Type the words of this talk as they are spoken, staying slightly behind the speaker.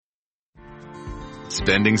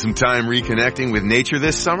Spending some time reconnecting with nature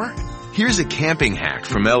this summer? Here's a camping hack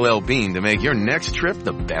from LL Bean to make your next trip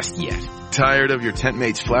the best yet. Tired of your tent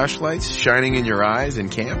mate's flashlights shining in your eyes in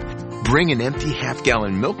camp? Bring an empty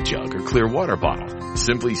half-gallon milk jug or clear water bottle.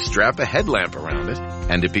 Simply strap a headlamp around it,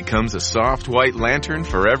 and it becomes a soft white lantern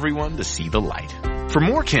for everyone to see the light. For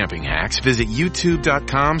more camping hacks, visit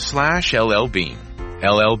youtube.com/LLbean.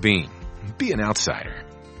 LL Bean. Be an outsider.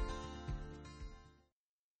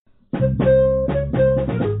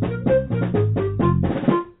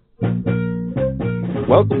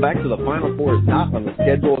 Welcome back to the Final Four is not on the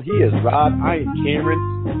schedule. He is Rod, I am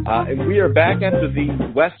Cameron, and we are back after the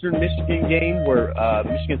Western Michigan game where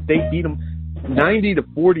Michigan State beat them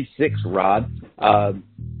 90-46, Rod.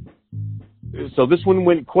 So this one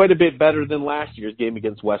went quite a bit better than last year's game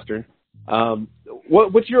against Western.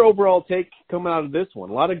 What's your overall take coming out of this one?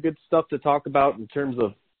 A lot of good stuff to talk about in terms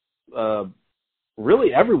of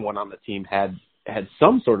really everyone on the team had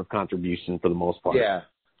some sort of contribution for the most part.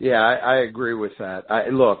 Yeah, I agree with that. I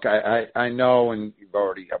know, and I've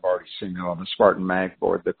already seen it on the Spartan Mag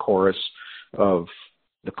board, the chorus of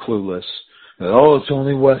the clueless. Oh, it's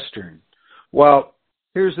only Western. Well,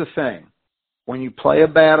 here's the thing. When you play a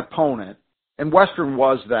bad opponent, and Western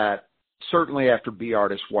was that, certainly after B.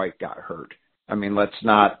 Artis White got hurt. I mean,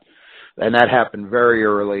 and that happened very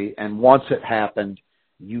early, and once it happened,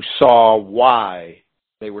 you saw why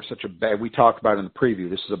they were such a bad, we talked about in the preview,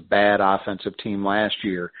 this is a bad offensive team last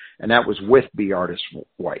year, and that was with B. Artis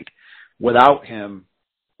White. Without him,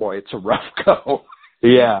 boy, it's a rough go.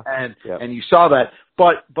 Yeah. And you saw that.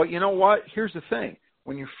 But you know what? Here's the thing.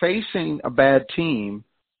 When you're facing a bad team,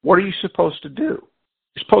 what are you supposed to do?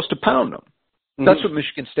 You're supposed to pound them. Mm-hmm. That's what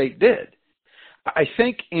Michigan State did. I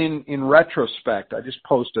think in retrospect, I just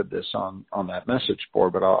posted this on that message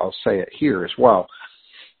board, but I'll say it here as well.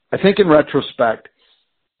 I think in retrospect,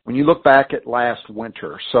 when you look back at last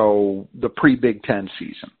winter, so the pre-Big Ten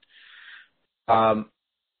season, and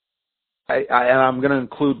I'm going to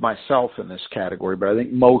include myself in this category, but I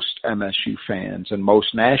think most MSU fans and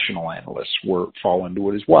most national analysts fall into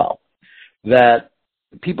it as well, that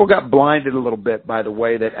people got blinded a little bit by the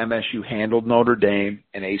way that MSU handled Notre Dame,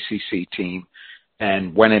 an ACC team,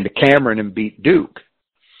 and went into Cameron and beat Duke.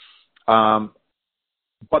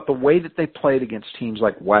 But the way that they played against teams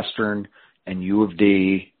like Western and U of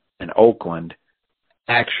D and Oakland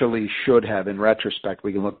actually should have, in retrospect,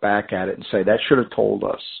 we can look back at it and say that should have told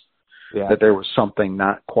us that there was something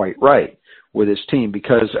not quite right with his team,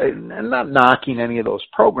 because I'm not knocking any of those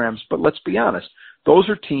programs, but let's be honest, those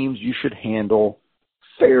are teams you should handle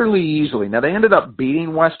fairly easily. Now, they ended up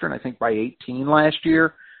beating Western, I think, by 18 last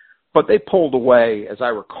year, but they pulled away, as I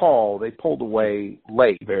recall, late.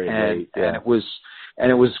 Very late, yeah. And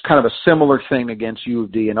it was kind of a similar thing against U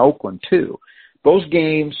of D and Oakland, too. Those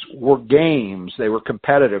games were games. They were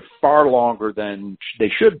competitive far longer than they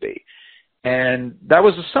should be. And that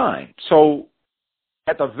was a sign. So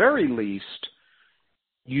at the very least,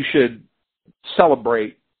 you should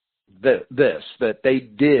celebrate that they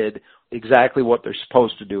did exactly what they're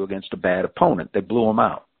supposed to do against a bad opponent. They blew them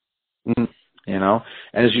out. Mm-hmm. You know?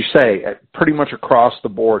 And as you say, pretty much across the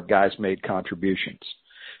board, guys made contributions.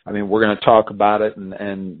 I mean, we're going to talk about it,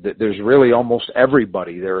 and there's really almost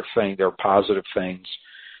everybody. There are positive things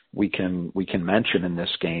we can mention in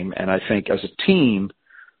this game, and I think as a team,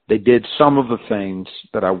 they did some of the things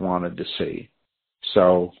that I wanted to see.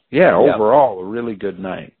 So, overall, a really good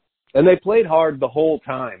night. And they played hard the whole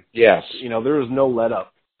time. Yes. You know, there was no let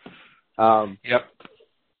up. Yep.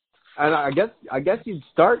 And I guess you'd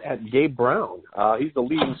start at Gabe Brown. He's the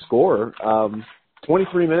leading scorer.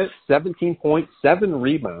 23 minutes, 17 points, 7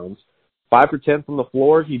 rebounds, 5 for 10 from the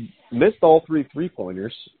floor. He missed all 3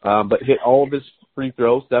 3-pointers, but hit all of his free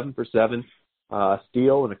throws, 7 for 7,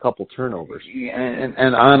 steal, and a couple turnovers.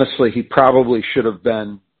 And honestly, he probably should have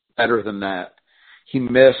been better than that. He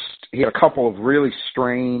had a couple of really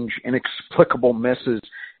strange, inexplicable misses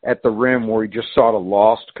at the rim where he just sort of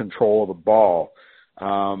lost control of the ball.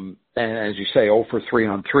 And as you say, 0 for 3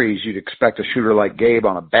 on threes, you'd expect a shooter like Gabe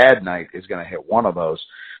on a bad night is going to hit one of those.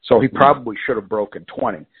 So he probably should have broken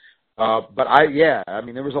 20. But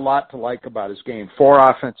there was a lot to like about his game. 4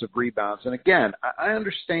 offensive rebounds. And again, I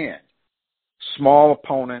understand. Small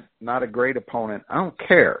opponent, not a great opponent. I don't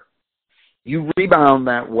care. You rebound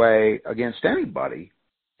that way against anybody,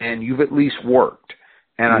 and you've at least worked.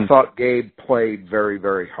 And I thought Gabe played very,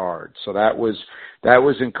 very hard. So that was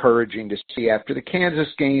encouraging to see. After the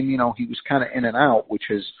Kansas game, you know, he was kind of in and out,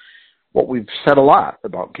 which is what we've said a lot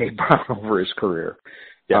about Gabe Brown over his career.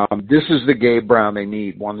 Yeah. This is the Gabe Brown they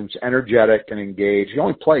need, one who's energetic and engaged. He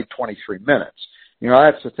only played 23 minutes. You know,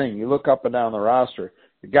 that's the thing. You look up and down the roster,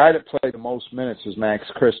 The guy that played the most minutes was Max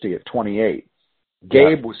Christie at 28.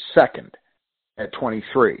 Gabe was second at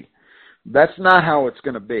 23. That's not how it's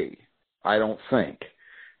going to be, I don't think,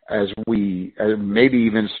 as maybe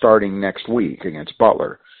even starting next week against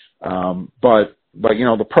Butler. But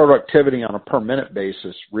the productivity on a per minute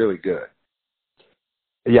basis, really good.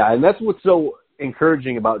 Yeah, and that's what's so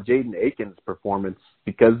encouraging about Jaden Akins' performance,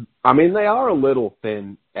 because, they are a little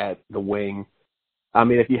thin at the wing.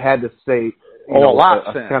 If you had to say, a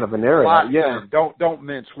lot thin. Kind of an area. Thin. Don't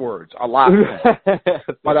mince words. A lot thin.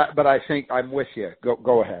 but I think I'm with you.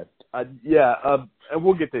 Go ahead. And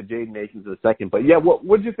we'll get to Jaden Akins in a second. But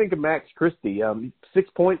what did you think of Max Christie? 6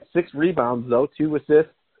 points, 6 rebounds though, 2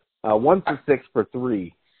 assists, 1 for 6 for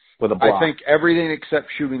 3 with a block. I think everything except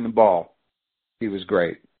shooting the ball, he was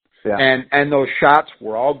great. Yeah. And those shots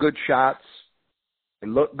were all good shots. They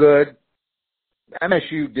looked good.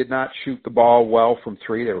 MSU did not shoot the ball well from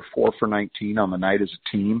 3. They were 4 for 19 on the night as a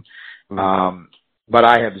team. Mm-hmm. But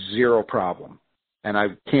I have zero problem, and I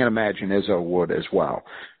can't imagine Izzo would as well.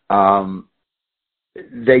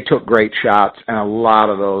 They took great shots, and a lot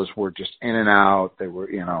of those were just in and out. They were,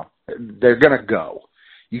 they're going to go.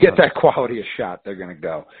 You get that quality of shot, they're going to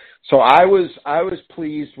go. So I was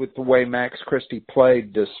pleased with the way Max Christie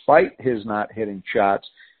played despite his not hitting shots.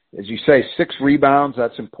 As you say, 6 rebounds,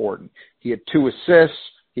 that's important. He had 2 assists.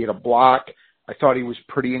 He had a block. I thought he was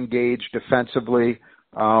pretty engaged defensively.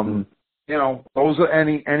 Those are, and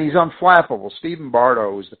he's unflappable. Stephen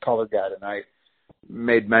Bardo, who's the color guy tonight,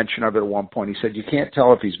 made mention of it at one point. He said, you can't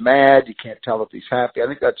tell if he's mad. You can't tell if he's happy. I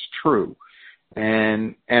think that's true.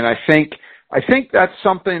 And I think that's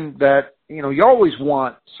something that, you always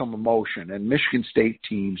want some emotion, and Michigan State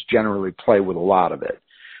teams generally play with a lot of it.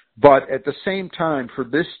 But at the same time, for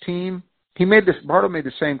this team, Bardo made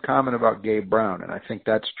the same comment about Gabe Brown, and I think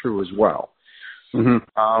that's true as well.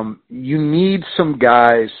 Mm-hmm. You need some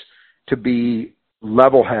guys to be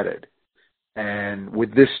level-headed. And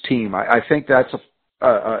with this team, I think that's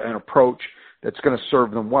an approach that's going to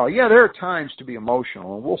serve them well. Yeah, there are times to be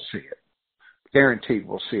emotional, and we'll see it. Guaranteed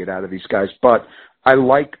we'll see it out of these guys. But I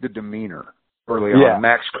like the demeanor early on.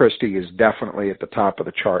 Max Christie is definitely at the top of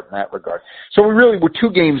the chart in that regard. So we're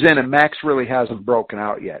 2 games in, and Max really hasn't broken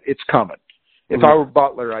out yet. It's coming. If I were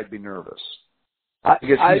Butler, I'd be nervous.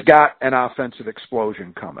 Because he's got an offensive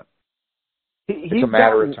explosion coming. It's a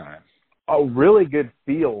matter of time. A really good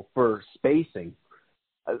feel for spacing.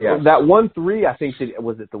 Yes. That 1-3, I think,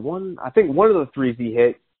 was it the one? I think one of the threes he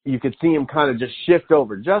hit, you could see him kind of just shift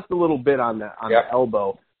over just a little bit on the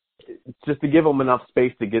elbow, just to give him enough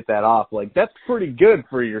space to get that off. That's pretty good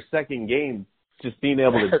for your second game, just being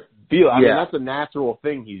able to feel. That's a natural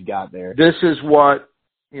thing he's got there. This is what,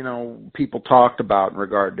 people talked about in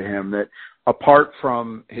regard to him, that apart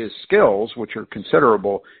from his skills, which are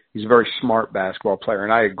considerable, he's a very smart basketball player,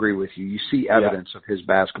 and I agree with you. You see evidence of his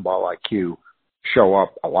basketball IQ show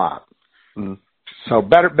up a lot. Mm-hmm. So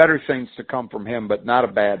better things to come from him, but not a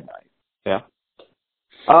bad night. Yeah.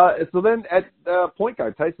 So then at point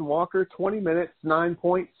guard, Tyson Walker, 20 minutes, 9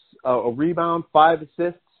 points, a rebound, 5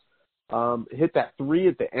 assists, hit that 3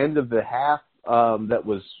 at the end of the half. That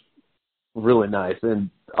was really nice, and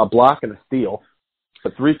a block and a steal,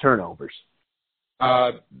 but 3 turnovers.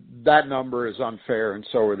 That number is unfair, and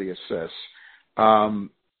so are the assists.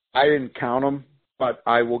 I didn't count them, but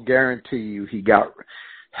I will guarantee you he got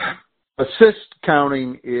assist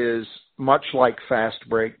counting is much like fast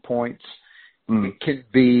break points. It can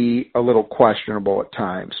be a little questionable at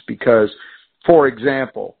times because, for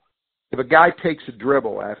example, if a guy takes a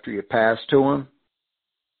dribble after you pass to him,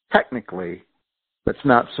 technically that's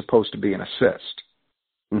not supposed to be an assist.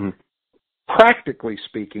 Mm-hmm. Practically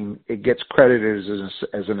speaking, it gets credited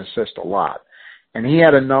as an assist a lot. And he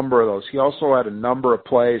had a number of those. He also had a number of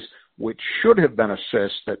plays which should have been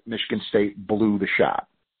assists that Michigan State blew the shot.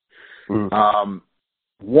 Mm-hmm.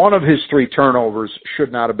 One of his 3 turnovers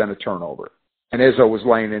should not have been a turnover. And Izzo was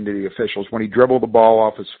laying into the officials. When he dribbled the ball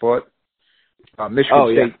off his foot,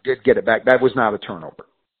 Michigan State did get it back. That was not a turnover.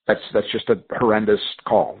 That's just a horrendous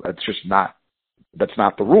call. That's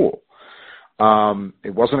not the rule.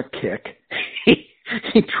 It wasn't a kick.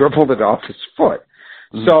 He dribbled it off his foot.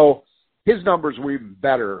 Mm-hmm. So his numbers were even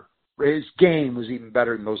better. His game was even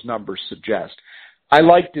better than those numbers suggest. I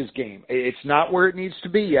liked his game. It's not where it needs to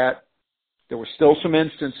be yet. There were still some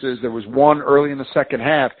instances. There was one early in the second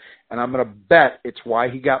half, and I'm going to bet it's why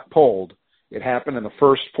he got pulled. It happened in the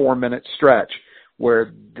first 4-minute stretch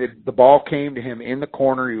where the ball came to him in the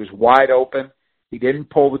corner. He was wide open. He didn't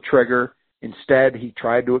pull the trigger. Instead, he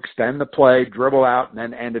tried to extend the play, dribble out, and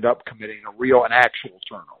then ended up committing an actual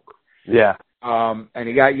turnover. Yeah. And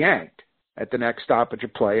he got yanked. at the next stoppage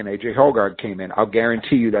of play, and A.J. Hoggard came in. I'll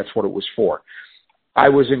guarantee you that's what it was for. I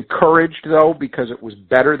was encouraged, though, because it was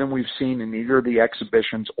better than we've seen in either of the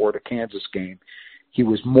exhibitions or the Kansas game. He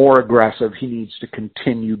was more aggressive. He needs to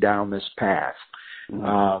continue down this path.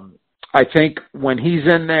 I think when he's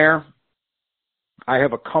in there, I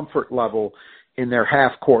have a comfort level in their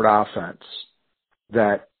half-court offense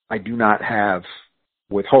that I do not have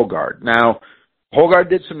with Hoggard. Now, Hoggard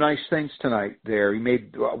did some nice things tonight there. He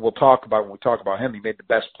made, we'll talk about when we talk about him, he made the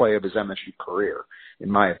best play of his MSU career, in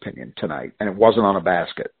my opinion, tonight. And it wasn't on a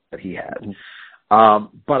basket that he had.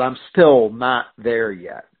 But I'm still not there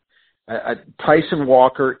yet. Tyson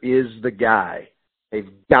Walker is the guy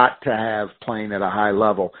they've got to have playing at a high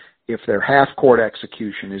level if their half-court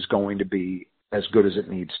execution is going to be as good as it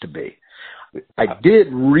needs to be. I did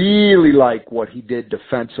really like what he did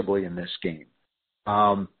defensively in this game.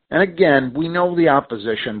 And again, we know the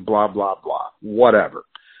opposition, blah, blah, blah, whatever.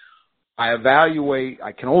 I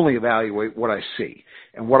can only evaluate what I see.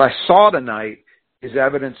 And what I saw tonight is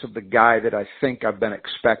evidence of the guy that I think I've been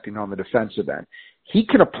expecting on the defensive end. He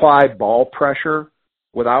can apply ball pressure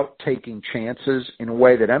without taking chances in a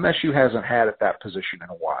way that MSU hasn't had at that position in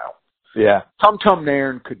a while. Yeah. Tum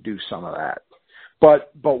Nairn could do some of that.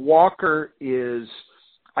 But Walker is,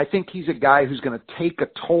 I think he's a guy who's going to take a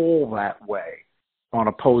toll that way on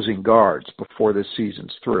opposing guards before this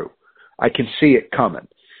season's through. I can see it coming.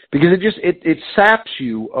 Because it saps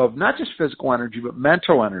you of not just physical energy, but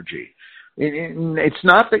mental energy. It's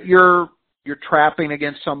not that you're trapping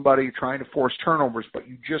against somebody, trying to force turnovers, but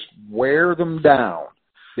you just wear them down.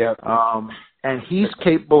 Yeah. And he's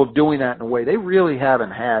capable of doing that in a way they really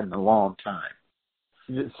haven't had in a long time.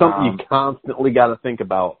 It's something you constantly got to think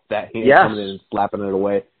about, that hand coming in and slapping it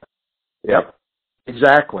away. Yep.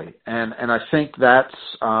 Exactly. And I think that's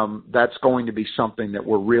going to be something that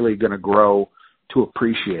we're really going to grow to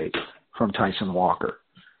appreciate from Tyson Walker.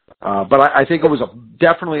 But I think it was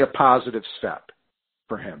definitely a positive step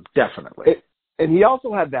for him. Definitely. And he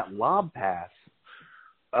also had that lob pass.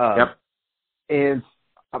 And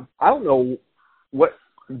I don't know what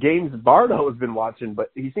games Bardo has been watching,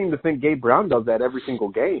 but he seemed to think Gabe Brown does that every single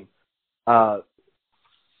game.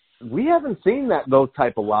 We haven't seen those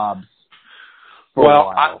type of lobs for a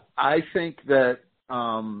while. I think that,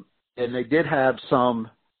 and they did have some,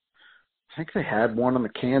 I think they had one in the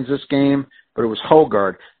Kansas game, but it was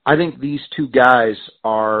Hoggard. I think these two guys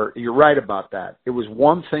you're right about that. It was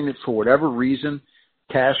one thing that for whatever reason,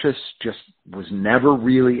 Cassius just was never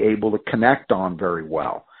really able to connect on very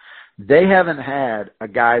well. They haven't had a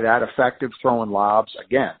guy that effective throwing lobs,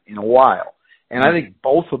 again, in a while. And I think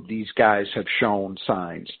both of these guys have shown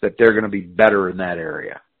signs that they're going to be better in that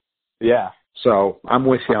area. Yeah. So I'm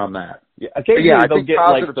with you on that. Yeah, occasionally I they'll think get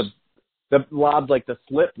like the lobs, like the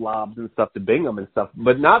slip lobs and stuff to Bingham and stuff,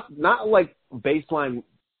 but not like baseline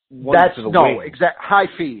ones to the wing. High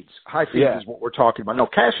feeds. High feeds is what we're talking about. No,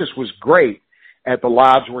 Cassius was great at the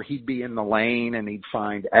lobs where he'd be in the lane and he'd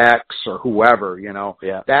find X or whoever,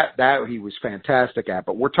 that he was fantastic at.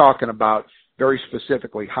 But we're talking about very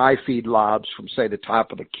specifically high feed lobs from, say, the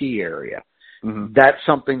top of the key area. Mm-hmm. That's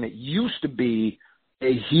something that used to be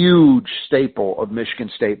a huge staple of Michigan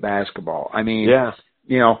State basketball. I mean,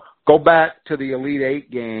 go back to the Elite Eight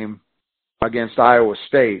game against Iowa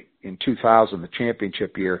State in 2000, the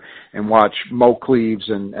championship year, and watch Mo Cleaves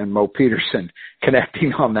and Mo Peterson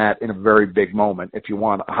connecting on that in a very big moment, if you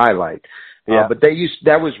want a highlight. But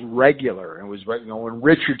that was regular. It was, when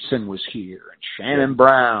Richardson was here, and Shannon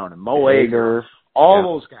Brown, and Mo Ager, all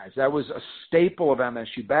those guys. That was a staple of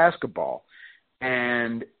MSU basketball.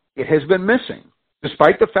 And it has been missing,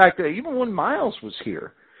 despite the fact that even when Miles was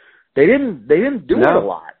here, they didn't do it a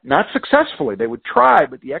lot. Not successfully. They would try,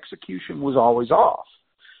 but the execution was always off.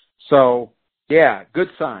 So, good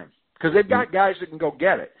sign. Because they've got guys that can go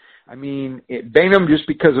get it. I mean, Bingham just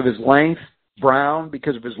because of his length, Brown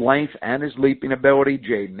because of his length and his leaping ability,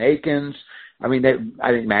 Jaden Akins. I mean,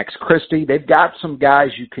 I think Max Christie. They've got some guys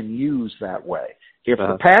you can use that way if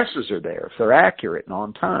the passes are there, if they're accurate and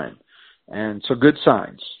on time. And so good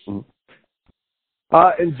signs.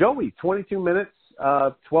 And Joey, 22 minutes,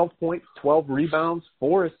 12 points, 12 rebounds,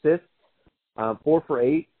 4 assists, 4 for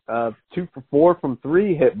 8. 2 for 4 from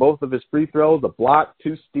 3, hit both of his free throws, a block,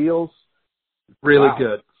 2 steals. Really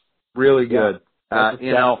good. Really good.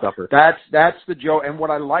 That's that's the Joe. And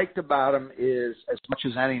what I liked about him is, as much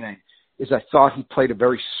as anything, is I thought he played a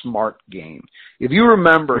very smart game. If you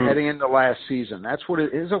remember heading into last season, that's what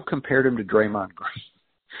Izzo compared him to Draymond Green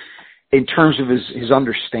in terms of his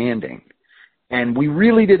understanding. And we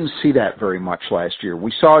really didn't see that very much last year.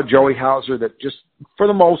 We saw Joey Hauser that just, for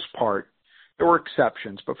the most part, there were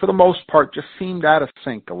exceptions, but for the most part, just seemed out of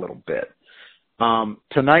sync a little bit.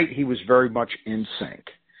 Tonight he was very much in sync.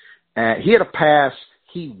 He had a pass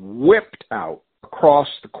he whipped out across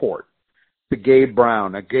the court to Gabe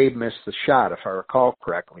Brown. Now, Gabe missed the shot, if I recall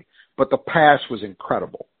correctly, but the pass was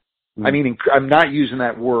incredible. Mm-hmm. I mean, I'm not using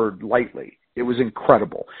that word lightly. It was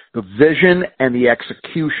incredible. The vision and the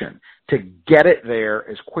execution to get it there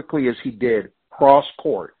as quickly as he did cross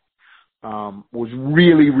court was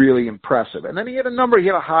really, really impressive. And then he had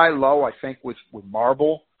a high-low, I think, with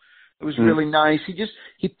Marble. It was really nice.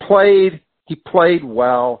 He played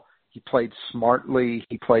well. He played smartly.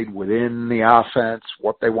 He played within the offense,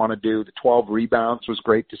 what they want to do. The 12 rebounds was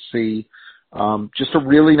great to see. Just a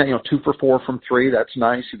really, 2 for 4 from 3. That's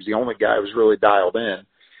nice. He was the only guy who was really dialed in.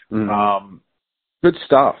 Good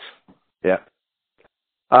stuff. Yeah.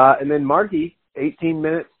 And then Markey, 18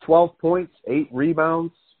 minutes, 12 points, 8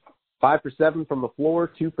 rebounds, 5 for 7 from the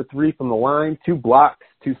floor, 2 for 3 from the line, 2 blocks,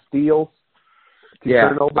 2 steals, 2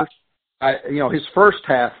 turnovers. His first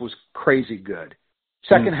half was crazy good.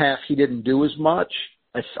 Second half, he didn't do as much.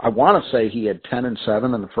 I want to say he had 10 and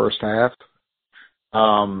 7 in the first half.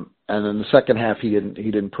 And then the second half, he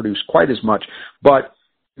didn't produce quite as much. But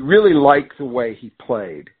I really liked the way he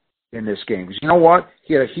played in this game. Because you know what?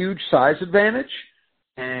 He had a huge size advantage,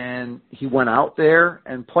 and he went out there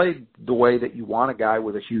and played the way that you want a guy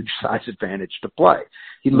with a huge size advantage to play.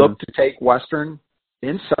 He looked to take Western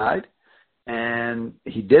inside, and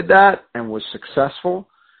he did that and was successful.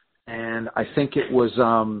 And I think it was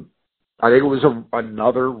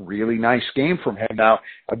another really nice game from him. Now,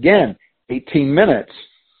 again, 18 minutes.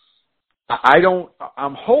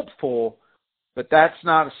 I'm hopeful, but that's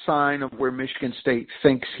not a sign of where Michigan State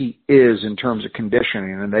thinks he is in terms of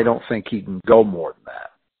conditioning, and they don't think he can go more than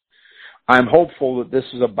that. I'm hopeful that this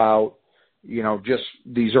is about, just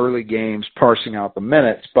these early games parsing out the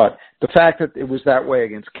minutes, but the fact that it was that way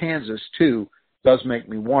against Kansas, too, does make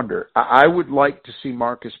me wonder. I would like to see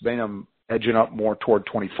Marcus Bingham edging up more toward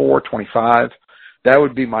 24, 25. That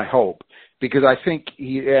would be my hope, because I think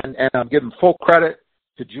and I'm giving full credit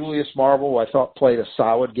to Julius Marble, who I thought played a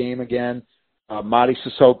solid game again. Mady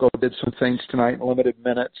Sissoko did some things tonight in limited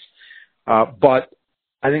minutes. But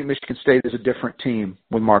I think Michigan State is a different team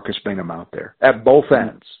with Marcus Bingham out there at both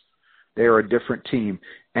ends. They are a different team.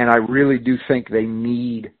 And I really do think they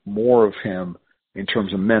need more of him in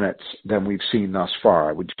terms of minutes than we've seen thus far.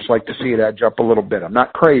 I would just like to see it edge up a little bit. I'm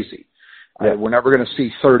not crazy. We're never going to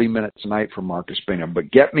see 30 minutes a night from Marcus Bingham,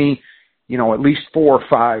 but get me, at least 4 or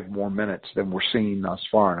 5 more minutes than we're seeing thus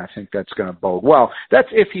far, and I think that's going to bode well. That's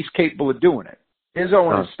if he's capable of doing it.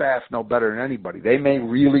 Izzo and his staff know better than anybody. They may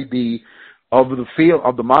really be of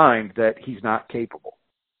the mind that he's not capable.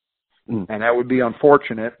 And that would be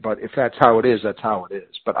unfortunate, but if that's how it is, that's how it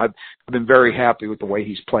is. But I've been very happy with the way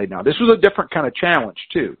he's played now. This was a different kind of challenge,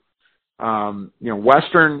 too.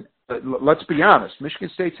 Western, let's be honest, Michigan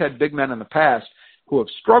State's had big men in the past who have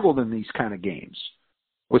struggled in these kind of games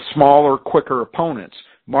with smaller, quicker opponents.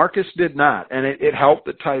 Marcus did not, and it helped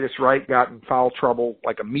that Titus Wright got in foul trouble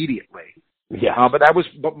immediately. Yeah.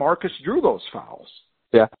 But Marcus drew those fouls.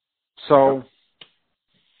 Yeah. So.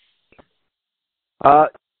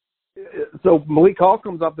 So Malik Hall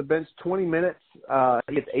comes off the bench 20 minutes.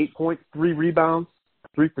 He gets 8 points, 3 rebounds,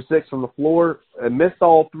 3 for 6 from the floor, and missed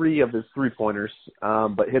all 3 of his 3-pointers,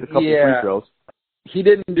 but hit a couple free throws. He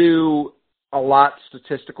didn't do a lot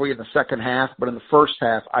statistically in the second half, but in the first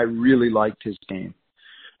half, I really liked his game.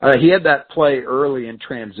 He had that play early in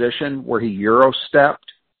transition where he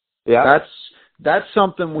Euro-stepped. Yeah. That's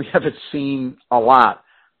something we haven't seen a lot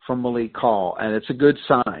from Malik Hall, and it's a good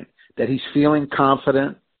sign that he's feeling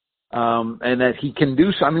confident. And that he can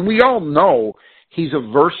do so. I mean, we all know he's a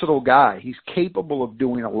versatile guy. He's capable of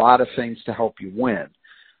doing a lot of things to help you win.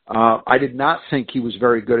 I did not think he was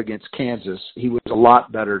very good against Kansas. He was a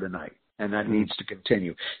lot better tonight, and that needs to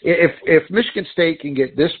continue. If Michigan State can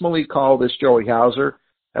get this Malik Hall, this Joey Hauser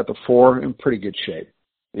at the 4, in pretty good shape.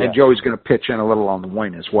 Yeah. And Joey's going to pitch in a little on the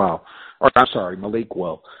wing as well. Or I'm sorry, Malik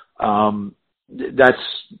will. That's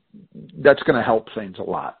going to help things a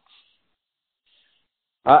lot.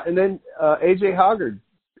 And then A.J. Hoggard,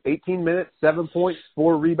 18 minutes, 7 points,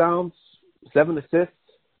 4 rebounds, 7 assists,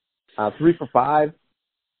 3 for 5.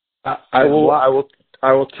 I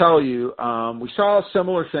will tell you, we saw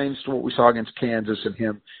similar things to what we saw against Kansas and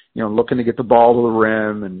him, looking to get the ball to the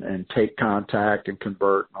rim and take contact and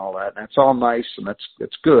convert and all that. And that's all nice and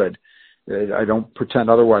that's good. I don't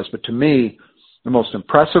pretend otherwise. But to me, the most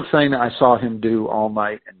impressive thing that I saw him do all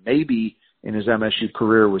night, and maybe in his MSU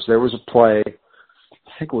career, was there was a play.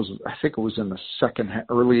 I think it was in the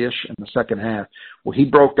early-ish in the second half, where he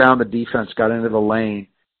broke down the defense, got into the lane,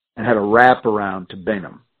 and had a wraparound to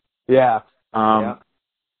Bingham. Yeah.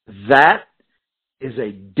 That is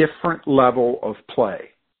a different level of play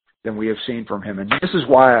than we have seen from him. And this is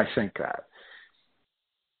why I think that.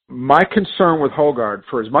 My concern with Hogard,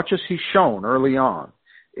 for as much as he's shown early on,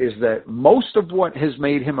 is that most of what has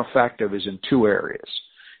made him effective is in two areas.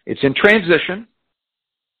 It's in transition,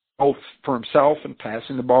 both for himself and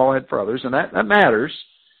passing the ball ahead for others, and that matters.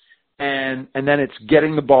 And then it's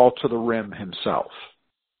getting the ball to the rim himself.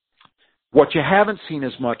 What you haven't seen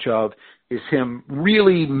as much of is him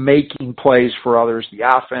really making plays for others, the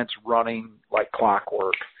offense running like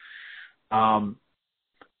clockwork. And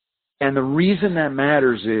the reason that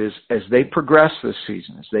matters is as they progress this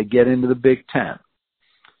season, as they get into the Big Ten,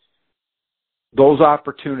 those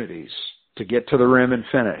opportunities to get to the rim and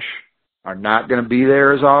finish are not going to be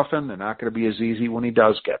there as often. They're not going to be as easy when he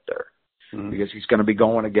does get there because he's going to be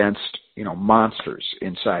going against, monsters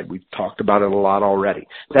inside. We've talked about it a lot already.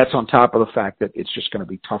 That's on top of the fact that it's just going to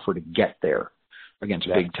be tougher to get there against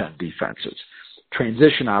Big Ten defenses.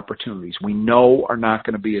 Transition opportunities we know are not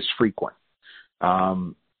going to be as frequent.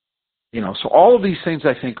 So all of these things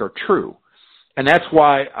I think are true. And that's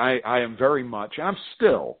why I am very much, I'm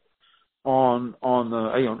still on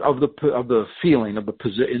the, of the feeling of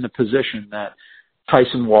in the position that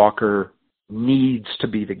Tyson Walker needs to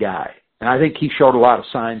be the guy. And I think he showed a lot of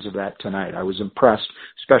signs of that tonight. I was impressed,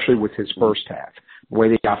 especially with his first half, the way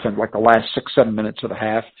the offense, like the last 6-7 minutes of the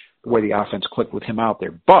half, the way the offense clicked with him out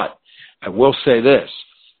there. But I will say this,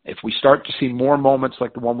 if we start to see more moments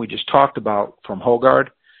like the one we just talked about from Hogard,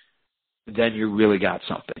 then you really got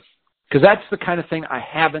something. Because that's the kind of thing I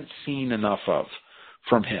haven't seen enough of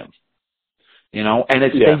from him. And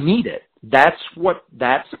they need it. That's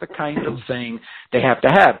the kind of thing they have to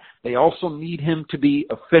have. They also need him to be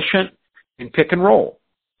efficient in pick and roll.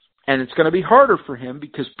 And it's going to be harder for him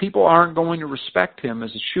because people aren't going to respect him as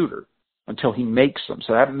a shooter until he makes them.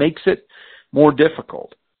 So that makes it more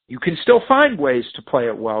difficult. You can still find ways to play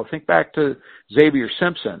it well. Think back to Xavier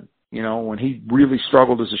Simpson, when he really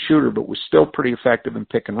struggled as a shooter, but was still pretty effective in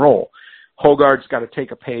pick and roll. Hogard's got to take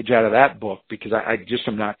a page out of that book because I just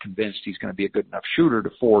am not convinced he's going to be a good enough shooter to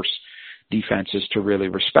force defenses to really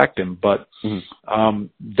respect him. But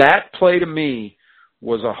that play to me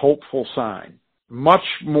was a hopeful sign. Much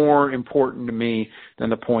more important to me than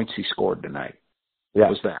the points he scored tonight. Yeah.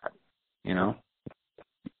 Was that,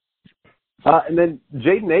 And then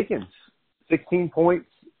Jaden Akins, 16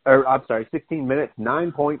 minutes,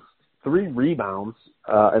 9 points, 3 rebounds,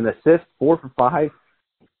 an assist, 4 for 5.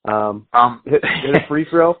 Hit a free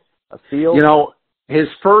throw, a steal. His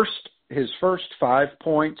first 5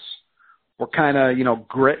 points were kind of,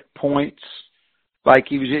 grit points. Like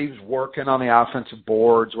he was working on the offensive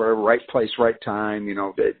boards, whatever, right place, right time,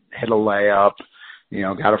 hit a layup,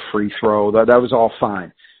 got a free throw. That was all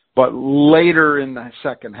fine. But later in the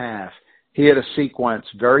second half, he had a sequence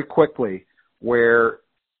very quickly where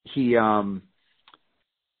he had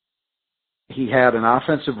an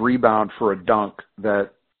offensive rebound for a dunk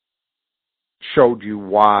that showed you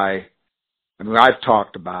why. I mean, I've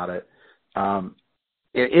talked about it.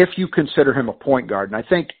 If you consider him a point guard, and I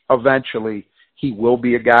think eventually he will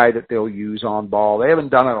be a guy that they'll use on ball. They haven't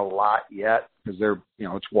done it a lot yet because they're,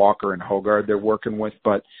 it's Walker and Hogard they're working with,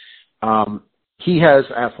 but he has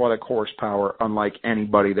athletic horsepower unlike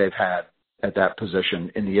anybody they've had at that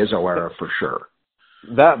position in the Izzo era for sure.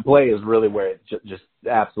 That play is really where it just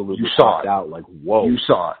absolutely popped out. Like, whoa. You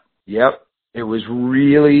saw it. Yep. It was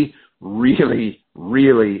really, really,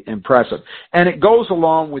 really impressive. And it goes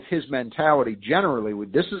along with his mentality generally.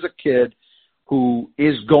 This is a kid who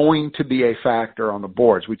is going to be a factor on the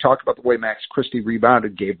boards. We talked about the way Max Christie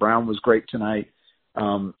rebounded. Gabe Brown was great tonight.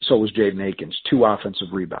 So was Jaden Akins, 2 offensive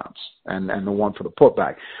rebounds and the one for the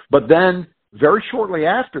putback. But then very shortly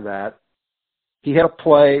after that, he had a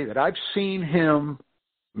play that I've seen him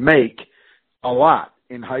make a lot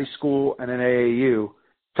in high school and in AAU.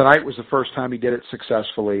 Tonight was the first time he did it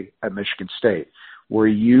successfully at Michigan State, where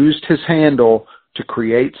he used his handle to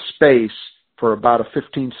create space for about a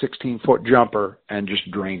 15, 16-foot jumper and just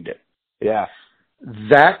drained it. Yeah.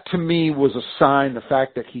 That, to me, was a sign, the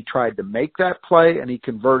fact that he tried to make that play and he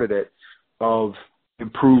converted it, of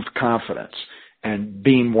improved confidence and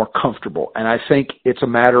being more comfortable. And I think it's a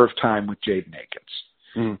matter of time with Jaden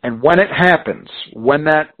Akins. And when it happens, when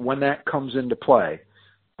that comes into play,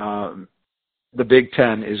 the Big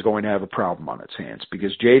Ten is going to have a problem on its hands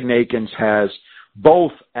because Jaden Akins has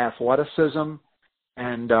both athleticism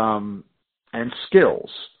and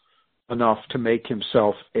skills enough to make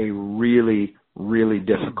himself a really, really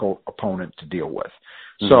difficult opponent to deal with.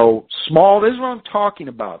 So small, this is what I'm talking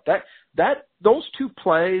about. Those 2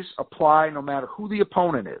 plays apply no matter who the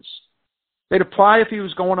opponent is. They'd apply if he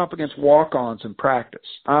was going up against walk-ons in practice,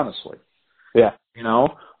 honestly. Yeah. You know?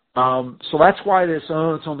 So that's why it's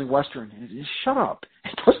only Western. Shut up.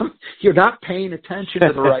 You're not paying attention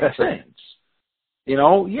to the right things. You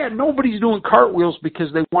know, yeah, nobody's doing cartwheels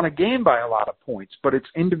because they won a game by a lot of points, but it's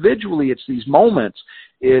individually, it's these moments,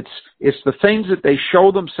 it's the things that they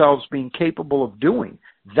show themselves being capable of doing.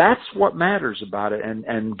 That's what matters about it,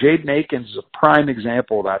 and Jaden Akins is a prime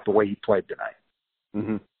example of that, the way he played tonight.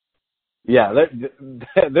 Mm-hmm. Yeah,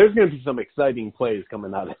 there's going to be some exciting plays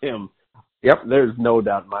coming out of him. Yep. There's no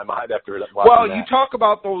doubt in my mind after watching Well, that. you talk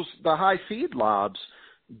about the high feed lobs,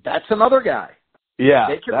 that's another guy. Yeah.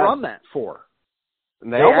 They can run that for.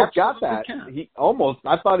 And they almost got that. Can.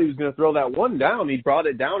 I thought he was going to throw that one down. He brought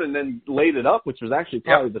it down and then laid it up, which was actually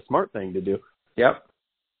probably the smart thing to do. Yep.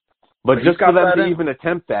 But just for them to even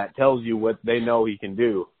attempt that tells you what they know he can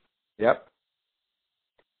do. Yep.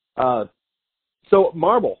 So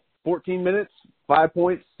Marble, 14 minutes, 5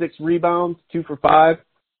 points, 6 rebounds, 2 for 5,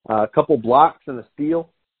 a couple blocks and a steal.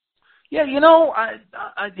 Yeah, you know,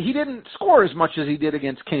 he didn't score as much as he did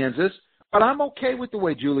against Kansas, but I'm okay with the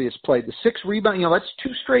way Julius played. The 6 rebounds, you know, that's 2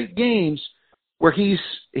 straight games where he's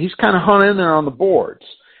kind of hung in there on the boards,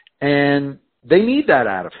 and they need that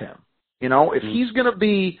out of him. You know, if he's going to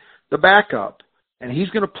be the backup and he's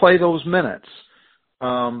going to play those minutes,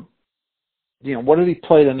 you know, what did he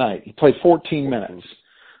play tonight? He played 14 minutes.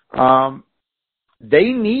 They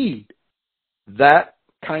need that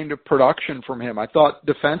kind of production from him. I thought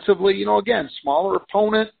defensively, you know, again, smaller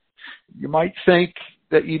opponent, you might think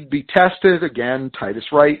that you'd be tested. Again, Titus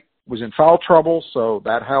Wright was in foul trouble, so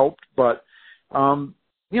that helped. But, you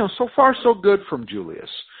know, so far so good from Julius.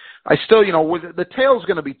 I still, you know, with the tale's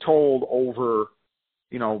going to be told over,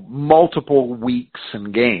 you know, multiple weeks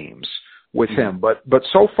and games with him. But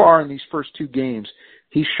so far in these first 2 games,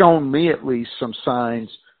 he's shown me at least some signs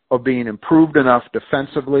of being improved enough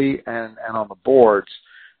defensively and on the boards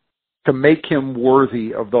to make him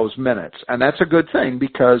worthy of those minutes. And that's a good thing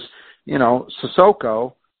because, you know,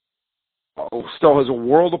 Sissoko still has a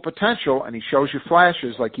world of potential and he shows you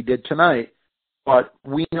flashes like he did tonight, but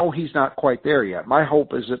we know he's not quite there yet. My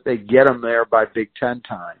hope is that they get him there by Big Ten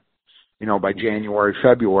time, you know, by January,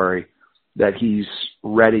 February, that he's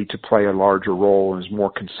ready to play a larger role and is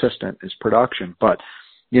more consistent in his production. But,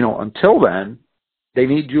 you know, until then, they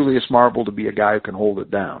need Julius Marble to be a guy who can hold it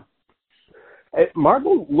down.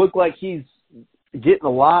 Marble looked like he's getting a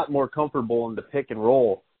lot more comfortable in the pick and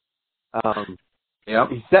roll.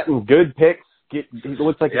 He's setting good picks. He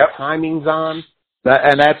looks like his timing's on.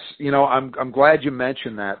 That's, you know, I'm glad you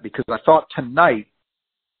mentioned that because I thought tonight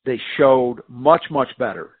they showed much, much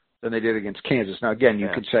better than they did against Kansas. Now, again, you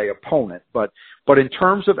could say opponent, but in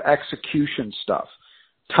terms of execution stuff,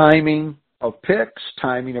 timing of picks,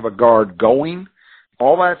 timing of a guard going,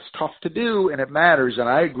 all that's tough to do, and it matters, and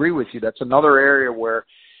I agree with you. That's another area where,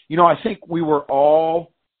 you know, I think we were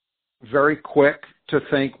all very quick to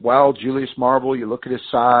think, well, Julius Marble, you look at his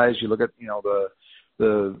size, you look at, you know,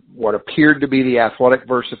 the what appeared to be the athletic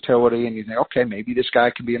versatility, and you think, okay, maybe this guy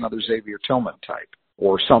can be another Xavier Tillman type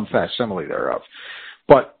or some facsimile thereof.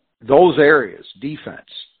 But those areas, defense,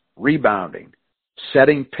 rebounding,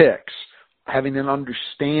 setting picks, having an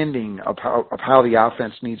understanding of how the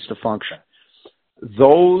offense needs to function,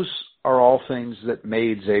 those are all things that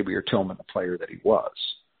made Xavier Tillman the player that he was.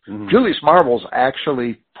 Mm-hmm. Julius Marble's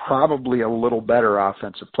actually probably a little better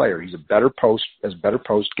offensive player. He's a better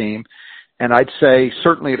post game. And I'd say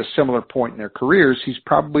certainly at a similar point in their careers, he's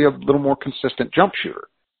probably a little more consistent jump shooter.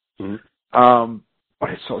 Mm-hmm. But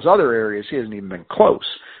it's those other areas, he hasn't even been close.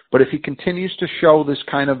 But if he continues to show this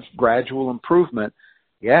kind of gradual improvement,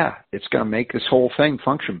 yeah, it's going to make this whole thing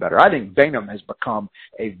function better. I think Bingham has become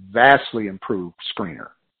a vastly improved screener,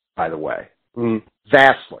 by the way. Mm.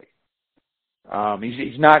 Vastly.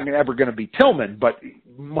 He's not ever going to be Tillman, but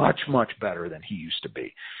much, much better than he used to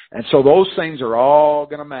be. And so those things are all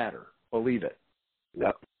going to matter. Believe it.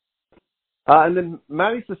 Yep. And then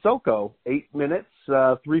Matty Sissoko, 8 minutes,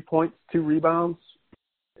 3 points, 2 rebounds,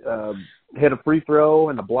 hit a free throw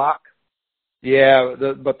and a block. Yeah,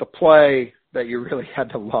 but the play that you really had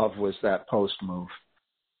to love was that post move.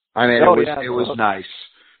 I mean, it was nice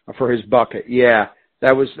for his bucket. Yeah,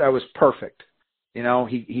 that was perfect. You know,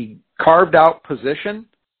 he carved out position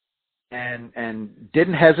and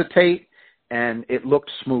didn't hesitate, and it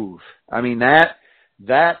looked smooth. I mean,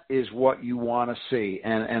 that is what you want to see.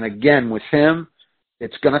 And again, with him,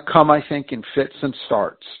 it's going to come, I think, in fits and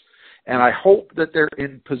starts. And I hope that they're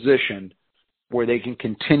in position where they can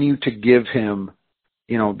continue to give him,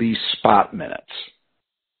 you know, these spot minutes.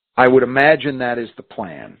 I would imagine that is the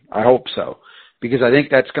plan. I hope so, because I think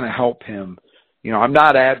that's going to help him. You know, I'm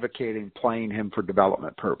not advocating playing him for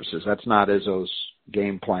development purposes. That's not Izzo's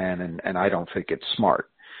game plan, and I don't think it's smart.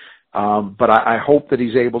 But I hope that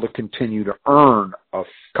he's able to continue to earn a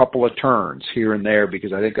couple of turns here and there,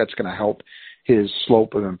 because I think that's going to help his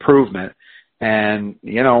slope of improvement. And,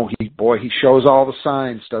 you know, he shows all the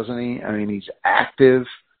signs, doesn't he? I mean, he's active.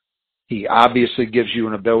 He obviously gives you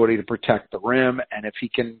an ability to protect the rim. And if he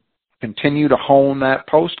can continue to hone that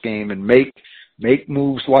post game and make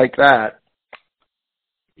moves like that,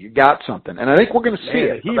 you got something. And I think we're going to see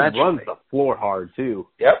it. He eventually. runs the floor hard, too.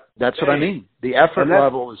 Yep, that's what I mean. The effort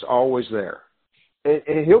level is always there.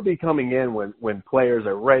 And he'll be coming in when players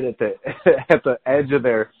are right at the at the edge of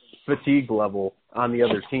their fatigue level on the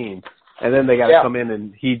other team. And then they got to come in,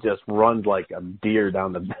 and he just runs like a deer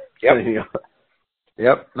down the Yep.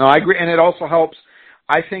 Yep. No, I agree. And it also helps.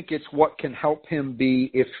 I think it's what can help him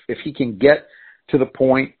be, if he can get to the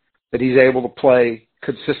point that he's able to play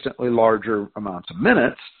consistently larger amounts of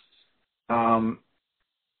minutes,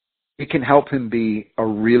 it can help him be a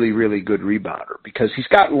really, really good rebounder, because he's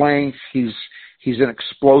got length. He's an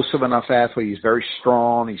explosive enough athlete. He's very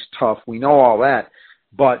strong. He's tough. We know all that.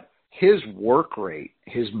 But his work rate,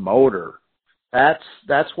 his motor, that's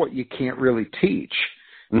what you can't really teach,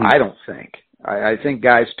 I don't think. I think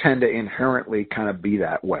guys tend to inherently kind of be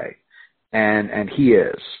that way. And he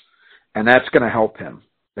is. And that's going to help him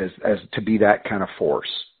as to be that kind of force.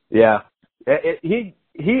 Yeah.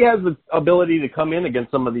 He has the ability to come in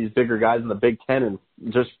against some of these bigger guys in the Big Ten and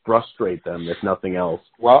just frustrate them, if nothing else.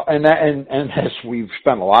 Well, and as we've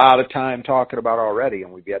spent a lot of time talking about already,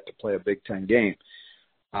 and we've yet to play a Big Ten game,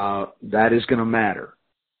 that is going to matter,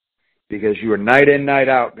 because you are night in, night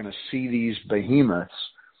out going to see these behemoths.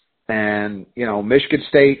 And, you know, Michigan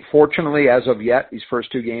State, fortunately, as of yet, these first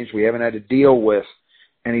two games, we haven't had to deal with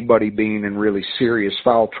anybody being in really serious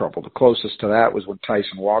foul trouble. The closest to that was when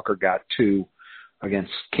Tyson Walker got 2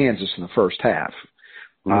 against Kansas in the first half.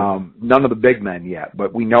 None of the big men yet,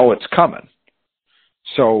 but we know it's coming.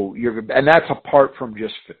 So and that's apart from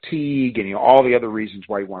just fatigue and all the other reasons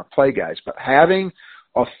why you want to play guys. But having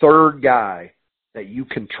a third guy that you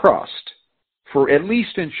can trust for at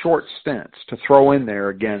least in short stints to throw in there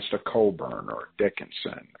against a Coburn or a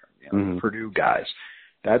Dickinson, or, Purdue guys,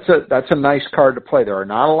 that's a nice card to play. There are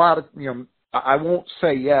not a lot of, I won't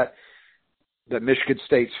say yet that Michigan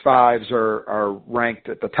State's fives are ranked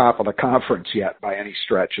at the top of the conference yet by any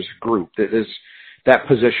stretch as a group. That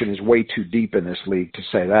position is way too deep in this league to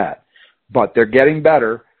say that. But they're getting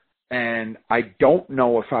better, and I don't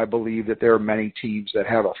know if I believe that there are many teams that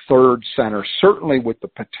have a third center, certainly with the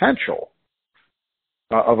potential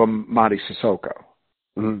of a Mady Sissoko.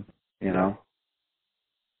 You know?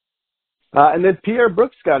 And then Pierre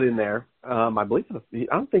Brooks got in there. I believe I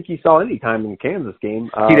don't think he saw any time in the Kansas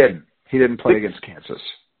game. He didn't play against Kansas.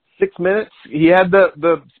 6 minutes. He had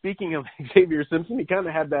the speaking of Xavier Simpson, he kind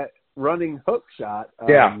of had that running hook shot.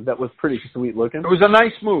 That was pretty sweet looking. It was a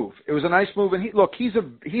nice move. And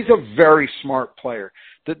he's a very smart player.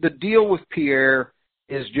 The deal with Pierre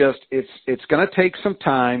is just it's going to take some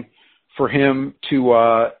time for him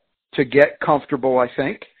to get comfortable, I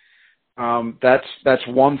think. That's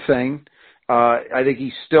one thing. I think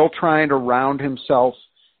he's still trying to round himself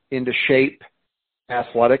into shape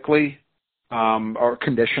athletically, or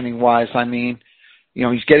conditioning-wise, I mean.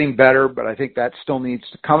 He's getting better, but I think that still needs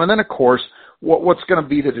to come. And then, of course, what's going to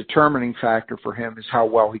be the determining factor for him is how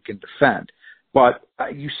well he can defend. But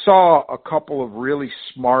you saw a couple of really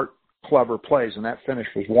smart, clever plays, and that finish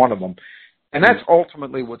was one of them. And that's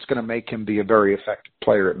ultimately what's going to make him be a very effective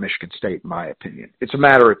player at Michigan State, in my opinion. It's a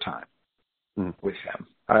matter of time with him.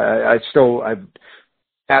 I've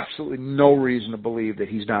absolutely no reason to believe that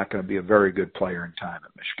he's not going to be a very good player in time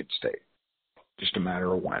at Michigan State. Just a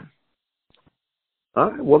matter of when.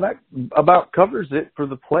 All right. Well, that about covers it for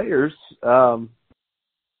the players.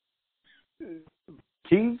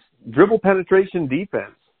 Keys, dribble penetration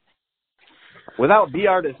defense. Without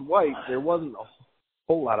D'Artist White, there wasn't a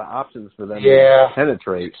whole lot of options for them to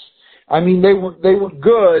penetrate. I mean, they were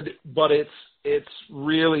good, but it's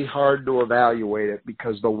really hard to evaluate it,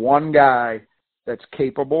 because the one guy that's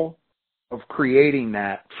capable of creating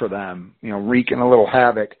that for them, wreaking a little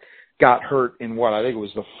havoc, got hurt in what I think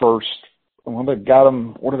was the first. Well, they got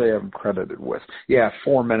him. What do they have him credited with?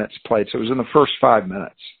 4 minutes played. So it was in the first 5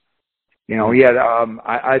 minutes. He had.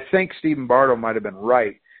 I think Stephen Bardo might have been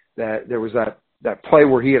right that there was that play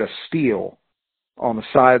where he had a steal on the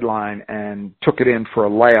sideline and took it in for a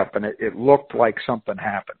layup, and it looked like something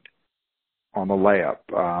happened on the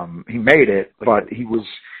layup. He made it, but it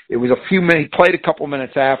was a few minutes. He played a couple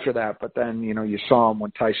minutes after that, but then you saw him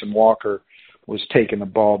when Tyson Walker was taking the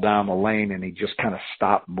ball down the lane, and he just kind of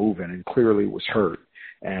stopped moving and clearly was hurt.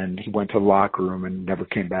 and he went to the locker room and never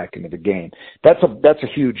came back into the game. That's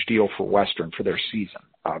a huge deal for Western for their season.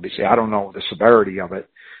 Obviously, I don't know the severity of it.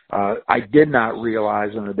 I did not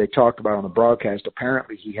realize, and they talked about on the broadcast,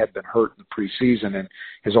 apparently he had been hurt in the preseason and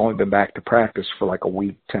has only been back to practice for like a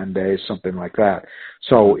week, 10 days, something like that.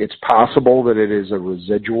 So it's possible that it is a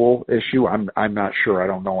residual issue. I'm not sure. I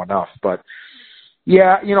don't know enough, but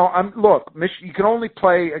yeah, look, you can only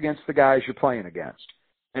play against the guys you're playing against.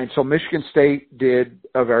 And so Michigan State did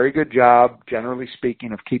a very good job, generally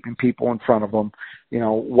speaking, of keeping people in front of them.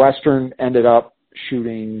 Western ended up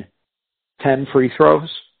shooting 10 free throws,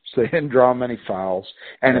 so they didn't draw many fouls.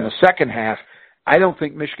 And in the second half, I don't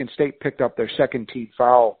think Michigan State picked up their second team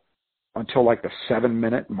foul until like the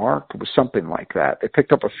 7-minute mark. It was something like that. They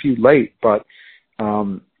picked up a few late, but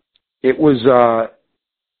it was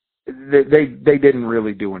they didn't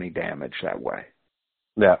really do any damage that way.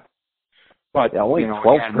 Yeah. But only 12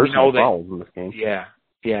 personal fouls in this game. Yeah.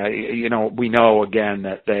 We know again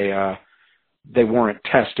that they weren't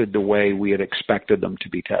tested the way we had expected them to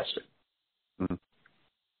be tested. Mm-hmm.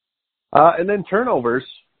 And then turnovers.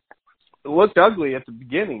 It looked ugly at the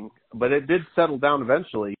beginning, but it did settle down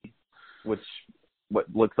eventually, what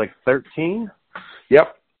looks like 13.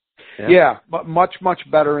 Yep. Yeah, but much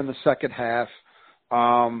better in the second half.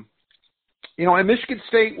 And Michigan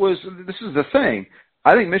State this is the thing.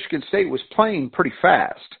 I think Michigan State was playing pretty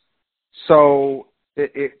fast. So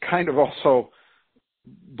it kind of also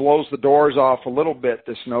blows the doors off a little bit,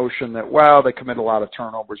 this notion that, they commit a lot of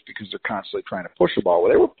turnovers because they're constantly trying to push the ball.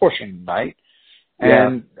 Well, they were pushing tonight.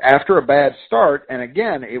 And after a bad start, and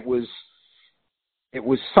again, it was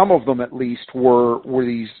some of them at least were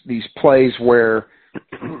these plays where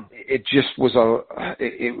it just was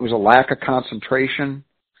a lack of concentration.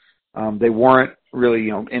 They weren't really,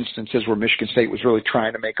 instances where Michigan State was really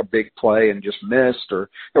trying to make a big play and just missed, or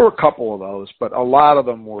there were a couple of those, but a lot of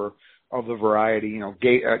them were of the variety.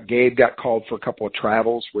 Gabe got called for a couple of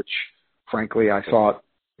travels, which frankly I thought,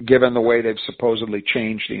 given the way they've supposedly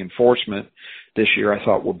changed the enforcement this year, I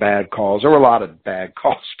thought were bad calls. There were a lot of bad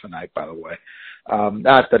calls tonight, by the way.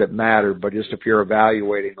 Not that it mattered, but just if you're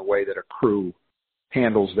evaluating the way that a crew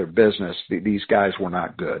handles their business, these guys were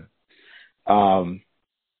not good.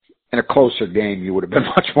 In a closer game, you would have been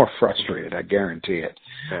much more frustrated, I guarantee it.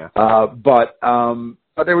 Yeah. But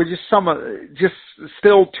there were just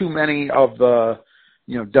still too many of the,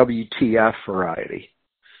 WTF variety.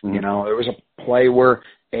 Mm-hmm. There was a play where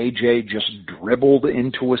AJ just dribbled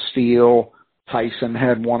into a steal. Tyson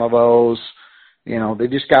had one of those. They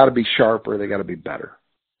just got to be sharper. They got to be better.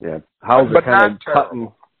 Yeah. How's it kind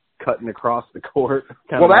of cutting across the court?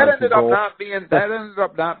 Well, that ended up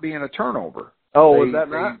not being a turnover. Oh, was that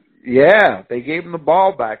not? Yeah, they gave him the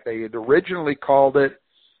ball back. They had originally called it,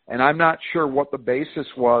 and I'm not sure what the basis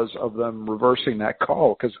was of them reversing that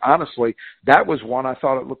call, because honestly, that was one I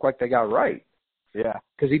thought it looked like they got right. Yeah.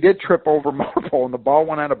 Because he did trip over Marble, and the ball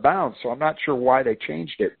went out of bounds, so I'm not sure why they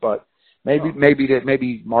changed it, but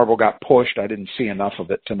maybe Marble got pushed. I didn't see enough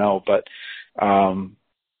of it to know, but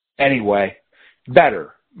anyway,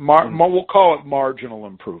 better. We'll call it marginal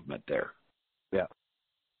improvement there. Yeah.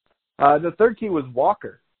 The third key was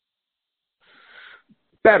Walker.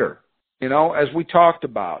 Better, as we talked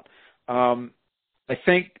about. I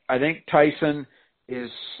think Tyson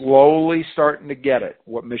is slowly starting to get it,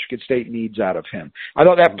 what Michigan State needs out of him. I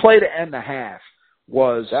thought that play to end the half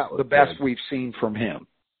was the best we've seen from him.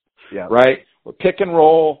 Yeah. Right? With pick and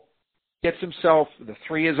roll, gets himself, the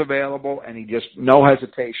three is available, and he just, no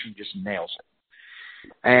hesitation, just nails it.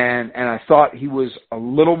 And I thought he was a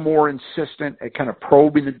little more insistent at kind of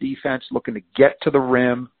probing the defense, looking to get to the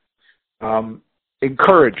rim.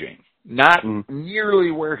 Encouraging, not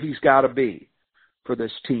nearly where he's got to be for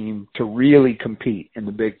this team to really compete in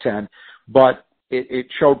the Big Ten, but it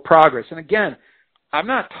showed progress. And again, I'm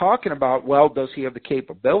not talking about, does he have the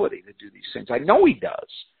capability to do these things? I know he does.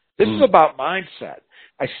 This is about mindset.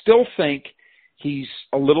 I still think he's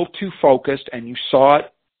a little too focused, and you saw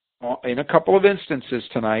it in a couple of instances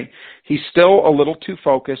tonight. He's still a little too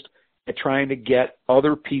focused at trying to get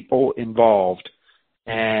other people involved.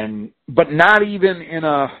 But not even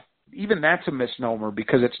even that's a misnomer,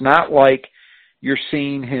 because it's not like you're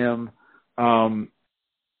seeing him, try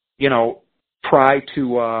to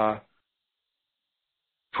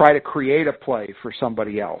create a play for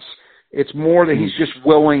somebody else. It's more that he's just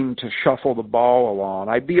willing to shuffle the ball along.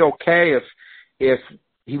 I'd be okay if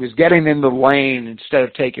he was getting in the lane, instead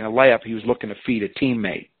of taking a layup, he was looking to feed a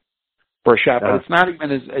teammate for a shot. But it's not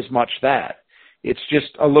even as much that. It's just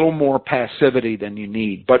a little more passivity than you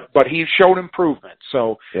need. But he showed improvement,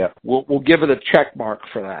 so we'll give it a check mark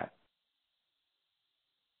for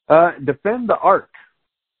that. Defend the arc.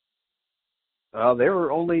 They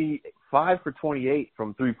were only 5 for 28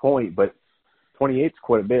 from 3-point, but 28's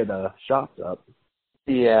quite a bit shots up.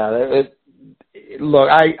 Yeah. Look,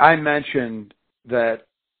 I mentioned that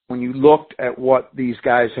when you looked at what these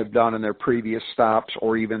guys have done in their previous stops,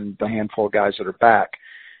 or even the handful of guys that are back,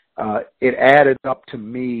 it added up to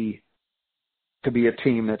me to be a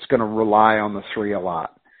team that's going to rely on the three a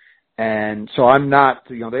lot. And so I'm not,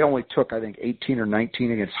 they only took, I think, 18 or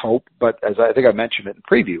 19 against Hope, but as I think I mentioned it in the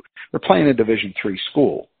preview, they're playing a Division III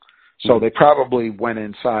school. So they probably went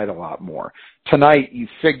inside a lot more. Tonight, you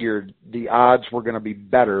figured the odds were going to be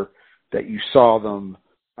better that you saw them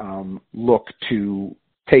look to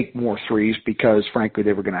take more threes because, frankly,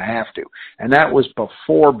 they were going to have to. And that was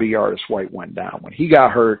before B. Artis White went down. When he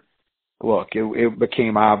got hurt, look, it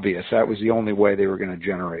became obvious that was the only way they were going to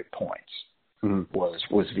generate points.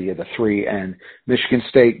 Was via the three, and Michigan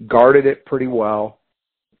State guarded it pretty well.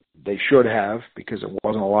 They should have, because there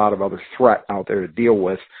wasn't a lot of other threat out there to deal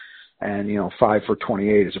with. And 5 for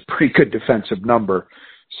 28 is a pretty good defensive number.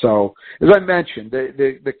 So, as I mentioned,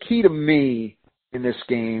 the key to me in this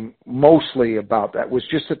game, mostly about that, was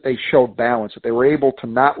just that they showed balance, that they were able to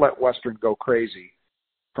not let Western go crazy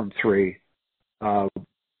from three,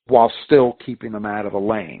 while still keeping them out of the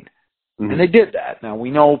lane. And they did that. Now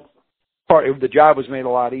we know the job was made a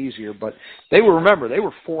lot easier, but they were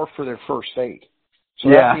 4 for their first 8. So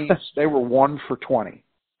that means they were 1 for 20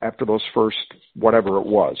 after those first, whatever it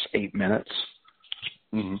was, 8 minutes.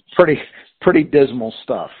 Pretty dismal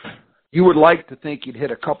stuff. You would like to think you'd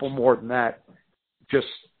hit a couple more than that, just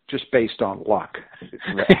based on luck.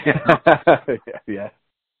 Yeah.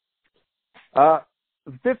 The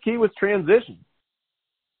fifth key was transition.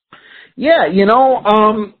 Yeah,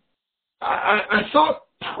 I thought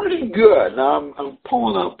pretty good. Now I'm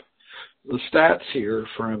pulling up the stats here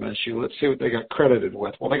for MSU. Let's see what they got credited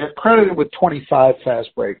with. Well, they got credited with 25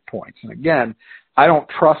 fast break points. And again, I don't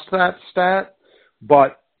trust that stat,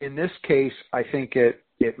 but in this case, I think it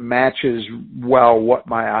matches well what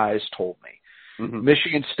my eyes told me.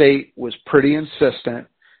 Michigan State was pretty insistent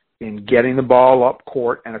in getting the ball up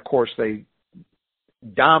court, and of course they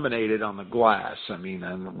dominated on the glass. I mean, I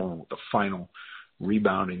don't know what the final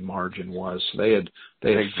rebounding margin was. They had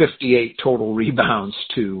 58 total rebounds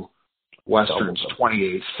to Western's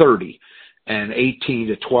 28-30, and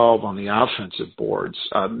 18-12 on the offensive boards.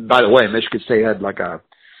 By the way, Michigan State had like a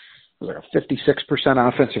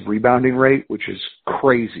 56% offensive rebounding rate, which is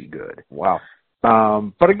crazy good. Wow.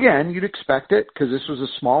 But again, you'd expect it because this was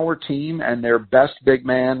a smaller team and their best big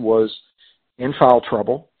man was in foul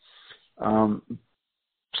trouble.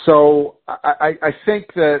 So I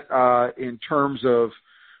think that in terms of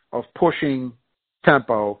pushing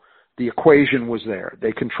tempo, the equation was there.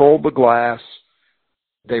 They controlled the glass.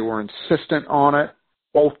 They were insistent on it.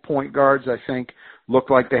 Both point guards, I think, looked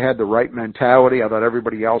like they had the right mentality. I thought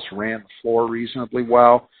everybody else ran the floor reasonably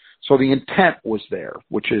well. So the intent was there,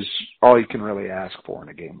 which is all you can really ask for in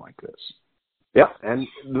a game like this. Yeah, and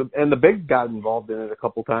the bigs got involved in it a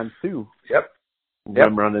couple times too. Yep.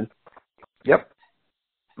 Them running. Yep.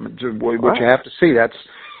 Which you have to see.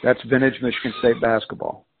 That's vintage Michigan State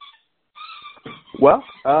basketball. Well,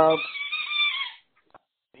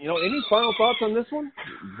 any final thoughts on this one?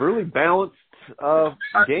 Really balanced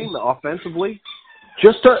game offensively.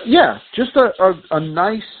 Just a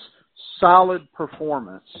nice, solid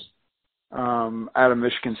performance out of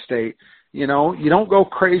Michigan State. You don't go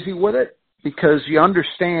crazy with it because you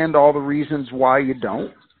understand all the reasons why you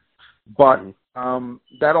don't. But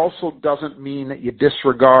that also doesn't mean that you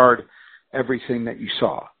disregard everything that you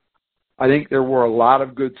saw. I think there were a lot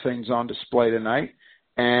of good things on display tonight.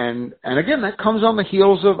 And again, that comes on the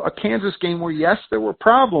heels of a Kansas game where, yes, there were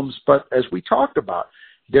problems, but as we talked about,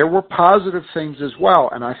 there were positive things as well.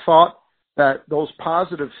 And I thought that those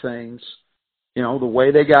positive things, the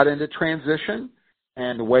way they got into transition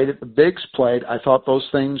and the way that the bigs played, I thought those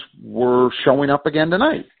things were showing up again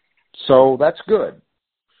tonight. So that's good.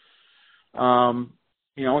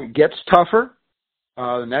 It gets tougher.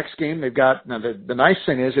 The next game they've got, now the nice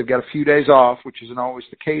thing is they've got a few days off, which isn't always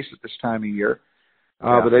the case at this time of year.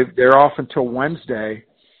 But they're off until Wednesday,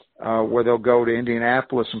 where they'll go to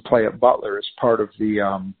Indianapolis and play at Butler as part of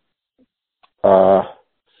the,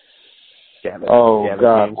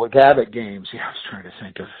 Gavitt games. Yeah, I was trying to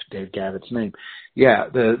think of Dave Gavitt's name. Yeah,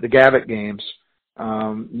 the Gavitt games.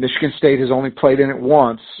 Michigan State has only played in it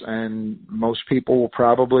once, and most people will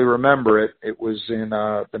probably remember it. It was in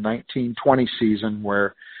the 1920 season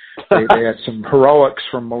where they had some heroics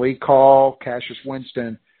from Malik Hall, Cassius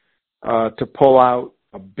Winston, to pull out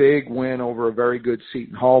a big win over a very good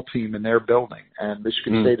Seton Hall team in their building. And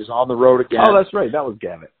Michigan State is on the road again. Oh, that's right. That was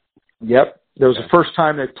Gavitt. Yep. It was the first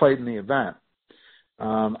time they played in the event.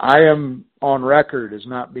 I am on record as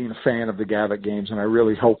not being a fan of the Gavitt games, and I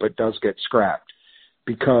really hope it does get scrapped,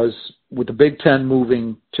 because with the Big Ten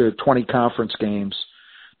moving to 20 conference games,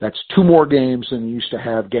 that's 2 more games than you used to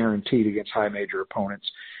have guaranteed against high major opponents.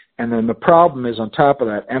 And then the problem is, on top of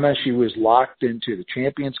that, MSU is locked into the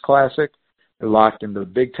Champions Classic. They're locked into the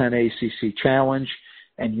Big Ten ACC Challenge.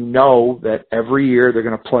 And you know that every year they're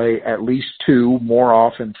going to play at least 2, more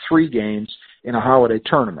often 3 games in a holiday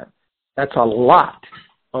tournament. That's a lot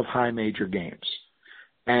of high major games.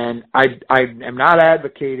 And I am not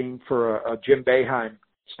advocating for a Jim Boeheim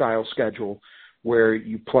style schedule where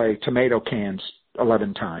you play tomato cans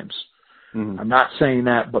 11 times. Mm-hmm. I'm not saying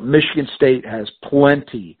that, but Michigan State has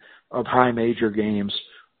plenty of high major games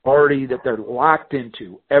already that they're locked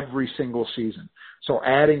into every single season. So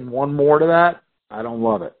adding 1 more to that, I don't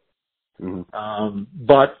love it. Mm-hmm.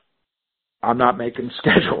 But I'm not making the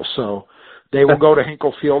schedule, so they will go to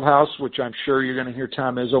Hinkle Fieldhouse, which I'm sure you're going to hear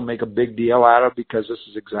Tom Izzo make a big deal out of, because this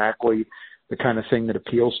is exactly the kind of thing that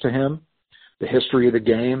appeals to him, the history of the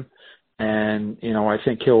game. And, I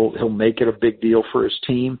think he'll make it a big deal for his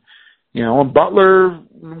team. And Butler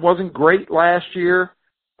wasn't great last year.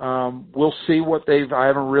 We'll see what I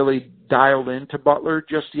haven't really dialed into Butler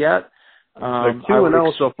just yet. They're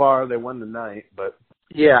 2-0 so far. They won tonight, but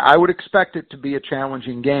yeah, I would expect it to be a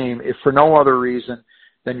challenging game, if for no other reason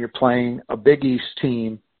than you're playing a Big East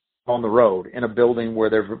team on the road in a building where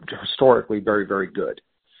they're historically very, very good.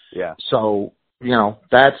 Yeah. So,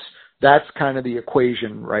 that's kind of the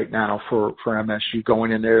equation right now for MSU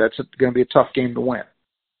going in there. That's going to be a tough game to win.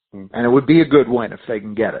 Mm-hmm. And it would be a good win if they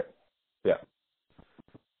can get it. Yeah.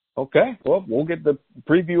 Okay. Well, we'll get the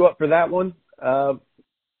preview up for that one.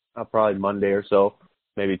 Probably Monday or so,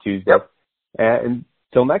 maybe Tuesday. Yep. And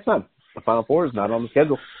until next time, the Final Four is not on the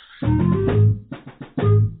schedule.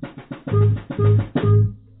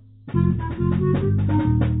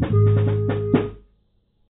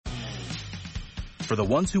 For the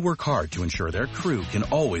ones who work hard to ensure their crew can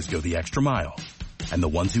always go the extra mile, and the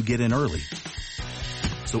ones who get in early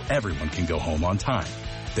so everyone can go home on time,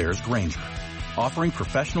 there's Grainger, offering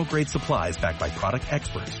professional-grade supplies backed by product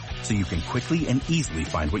experts, so you can quickly and easily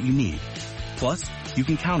find what you need. Plus, you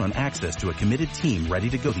can count on access to a committed team ready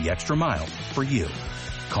to go the extra mile for you.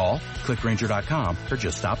 Call, click Grainger.com, or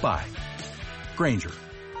just stop by. Grainger,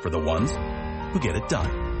 for the ones who get it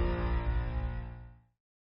done.